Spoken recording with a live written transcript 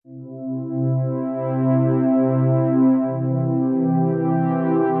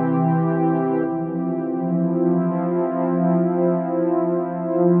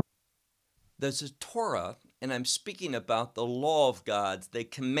There's a Torah, and I'm speaking about the law of God, the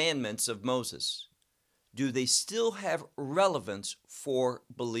commandments of Moses. Do they still have relevance for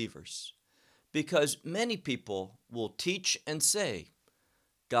believers? Because many people will teach and say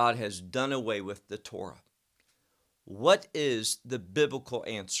God has done away with the Torah. What is the biblical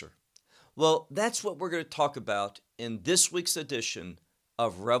answer? Well, that's what we're going to talk about in this week's edition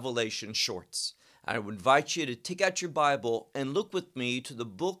of Revelation Shorts. I would invite you to take out your Bible and look with me to the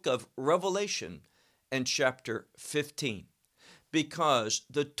book of Revelation and chapter 15, because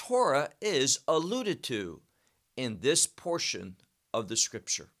the Torah is alluded to in this portion of the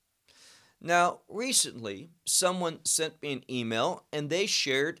scripture. Now, recently, someone sent me an email and they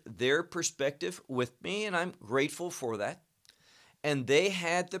shared their perspective with me, and I'm grateful for that. And they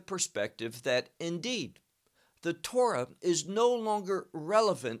had the perspective that indeed, the Torah is no longer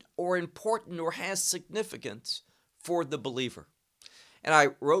relevant or important or has significance for the believer. And I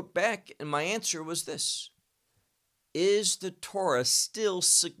wrote back, and my answer was this: is the Torah still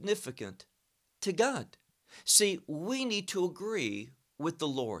significant to God? See, we need to agree with the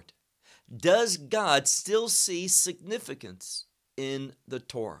Lord. Does God still see significance in the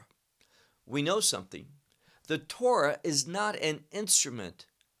Torah? We know something. The Torah is not an instrument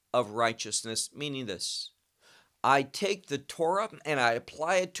of righteousness, meaning this: I take the Torah and I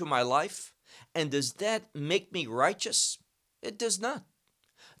apply it to my life, and does that make me righteous? It does not.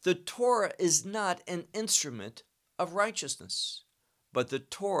 The Torah is not an instrument of righteousness, but the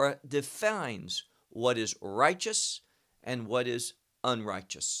Torah defines what is righteous and what is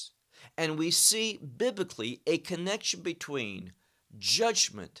unrighteous. And we see biblically a connection between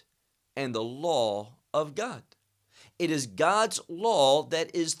judgment and the law of God. It is God's law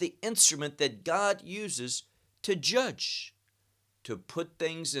that is the instrument that God uses to judge, to put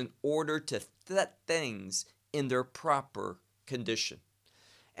things in order, to set things in their proper condition.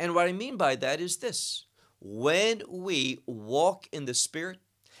 And what I mean by that is this: when we walk in the Spirit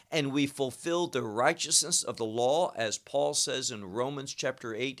and we fulfill the righteousness of the law, as Paul says in Romans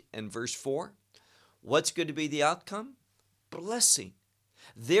chapter 8 and verse 4, what's going to be the outcome? Blessing.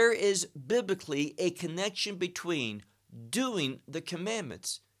 There is biblically a connection between doing the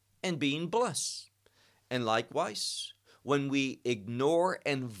commandments and being blessed. And likewise, when we ignore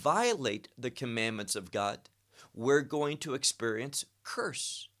and violate the commandments of God, we're going to experience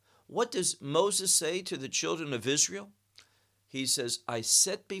curse. What does Moses say to the children of Israel? He says, I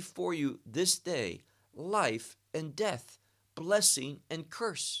set before you this day life and death, blessing and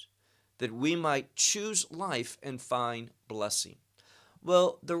curse, that we might choose life and find blessing.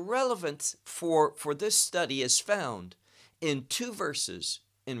 Well, the relevance for this study is found in two verses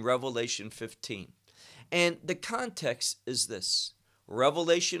in Revelation 15. And the context is this: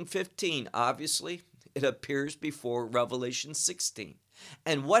 Revelation 15, obviously, it appears before Revelation 16.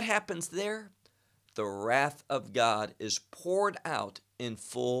 And what happens there? The wrath of God is poured out in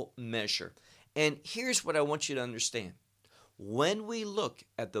full measure. And here's what I want you to understand. When we look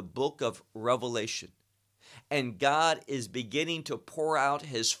at the book of Revelation, and God is beginning to pour out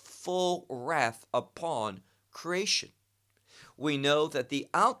his full wrath upon creation, we know that the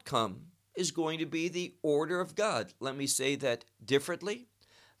outcome is going to be the order of God. Let me say that differently.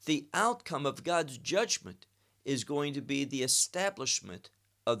 The outcome of God's judgment is going to be the establishment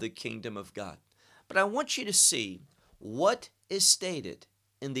of the kingdom of God. But I want you to see what is stated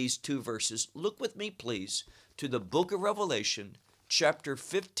in these two verses. Look with me, please, to the book of Revelation, chapter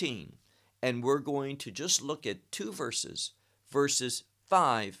 15, and we're going to just look at two verses, verses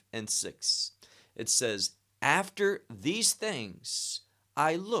 5 and 6. It says, after these things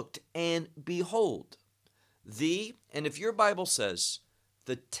I looked, and behold, and if your Bible says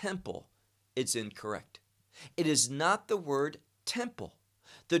the temple, it's incorrect. It is not the word temple.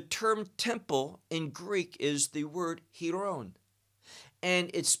 The term temple in Greek is the word hieron,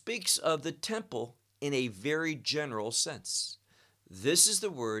 and it speaks of the temple in a very general sense. This is the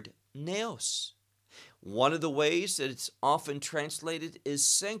word naos. One of the ways that it's often translated is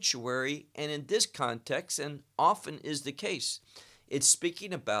sanctuary, and in this context, and often is the case, it's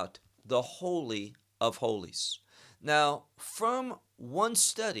speaking about the Holy of Holies. Now, from one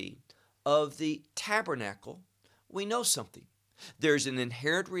study of the tabernacle, we know something. There's an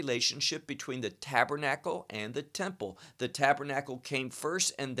inherent relationship between the tabernacle and the temple. The tabernacle came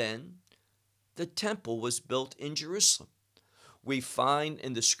first, and then the temple was built in Jerusalem. We find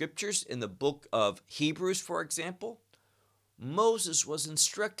in the scriptures, in the book of Hebrews, for example, Moses was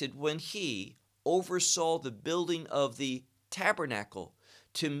instructed when he oversaw the building of the tabernacle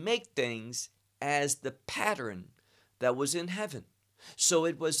to make things as the pattern that was in heaven. So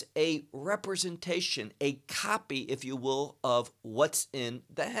it was a representation, a copy, if you will, of what's in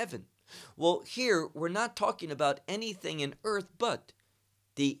the heaven. Well, here we're not talking about anything in earth but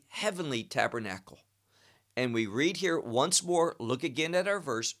the heavenly tabernacle. And we read here once more, look again at our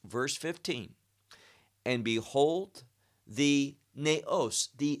verse 15. And behold, the naos,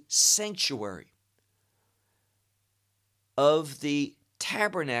 the sanctuary of the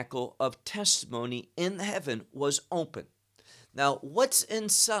tabernacle of testimony in heaven was open. Now, what's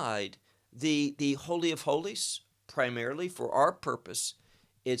inside the Holy of Holies? Primarily for our purpose,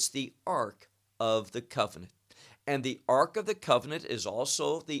 it's the Ark of the Covenant. And the Ark of the Covenant is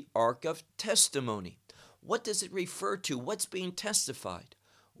also the Ark of Testimony. What does it refer to? What's being testified?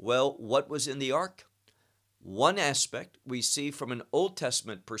 Well, what was in the Ark? One aspect we see from an Old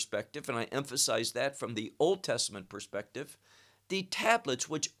Testament perspective, and I emphasize that from the Old Testament perspective, the tablets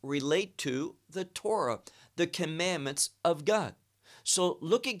which relate to the Torah, the commandments of God. So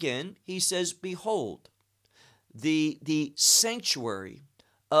look again, he says, behold, the sanctuary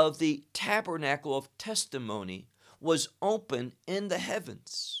of the tabernacle of testimony was open in the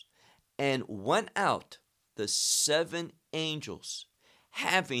heavens, and went out the 7 angels,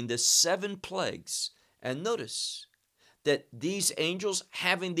 having the 7 plagues. And notice that these angels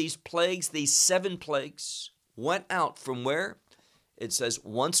having these plagues, these 7 plagues, went out from where? It says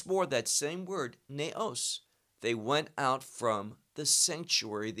once more that same word, naos. They went out from the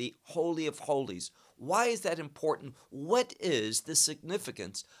sanctuary, the Holy of Holies. Why is that important? What is the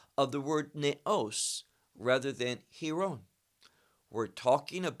significance of the word naos rather than hieron? We're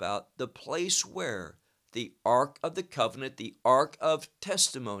talking about the place where the Ark of the Covenant, the Ark of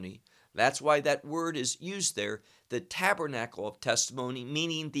Testimony, that's why that word is used there, the tabernacle of testimony,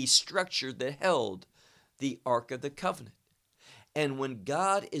 meaning the structure that held the Ark of the Covenant. And when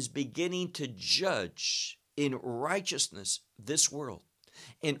God is beginning to judge in righteousness this world,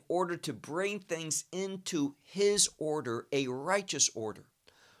 in order to bring things into his order, a righteous order,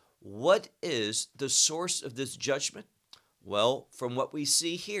 what is the source of this judgment? Well, from what we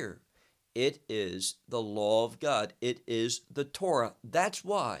see here, it is the law of God. It is the Torah. That's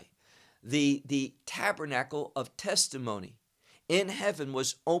why the tabernacle of testimony in heaven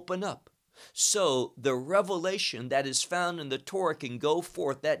was open up. So the revelation that is found in the Torah can go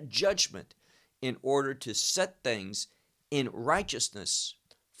forth, that judgment, in order to set things in righteousness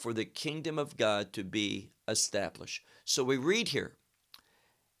for the kingdom of God to be established. So we read here,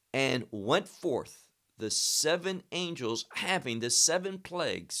 and went forth the 7 angels having the 7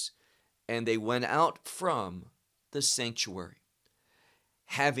 plagues, and they went out from the sanctuary,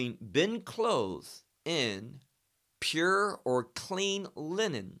 having been clothed in pure or clean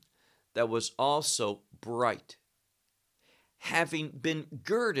linen that was also bright, having been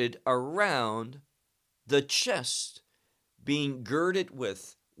girded around the chest, being girded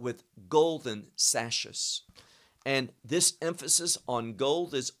with golden sashes. And this emphasis on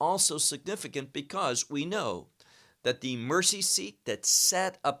gold is also significant because we know that the mercy seat that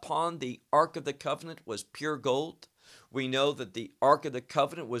sat upon the Ark of the Covenant was pure gold. We know that the Ark of the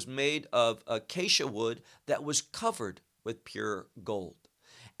Covenant was made of acacia wood that was covered with pure gold.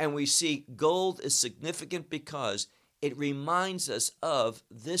 And we see gold is significant because it reminds us of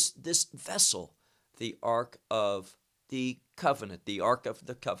this vessel, the Ark of the Covenant, the Ark of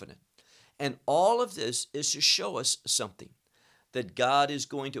the Covenant. And all of this is to show us something, that God is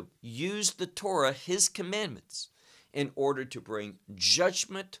going to use the Torah, his commandments, in order to bring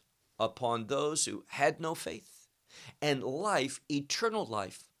judgment upon those who had no faith, and life, eternal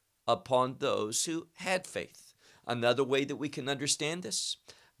life, upon those who had faith. Another way that we can understand this,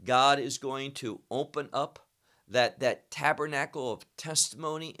 God is going to open up that tabernacle of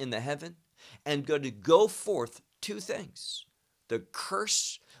testimony in the heaven, and going to go forth 2 things. The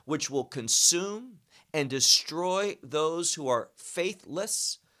curse, which will consume and destroy those who are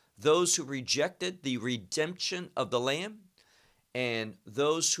faithless, those who rejected the redemption of the Lamb, and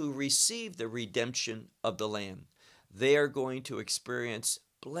those who receive the redemption of the Lamb. They are going to experience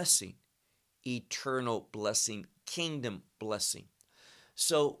blessing, eternal blessing, kingdom blessing.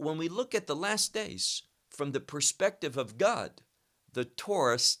 So when we look at the last days from the perspective of God, the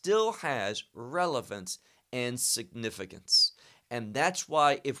Torah still has relevance and significance. And that's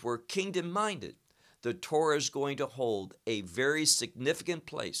why if we're kingdom-minded, the Torah is going to hold a very significant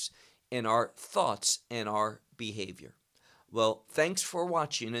place in our thoughts and our behavior. Well, thanks for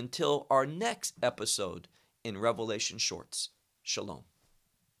watching. Until our next episode in Revelation Shorts. Shalom.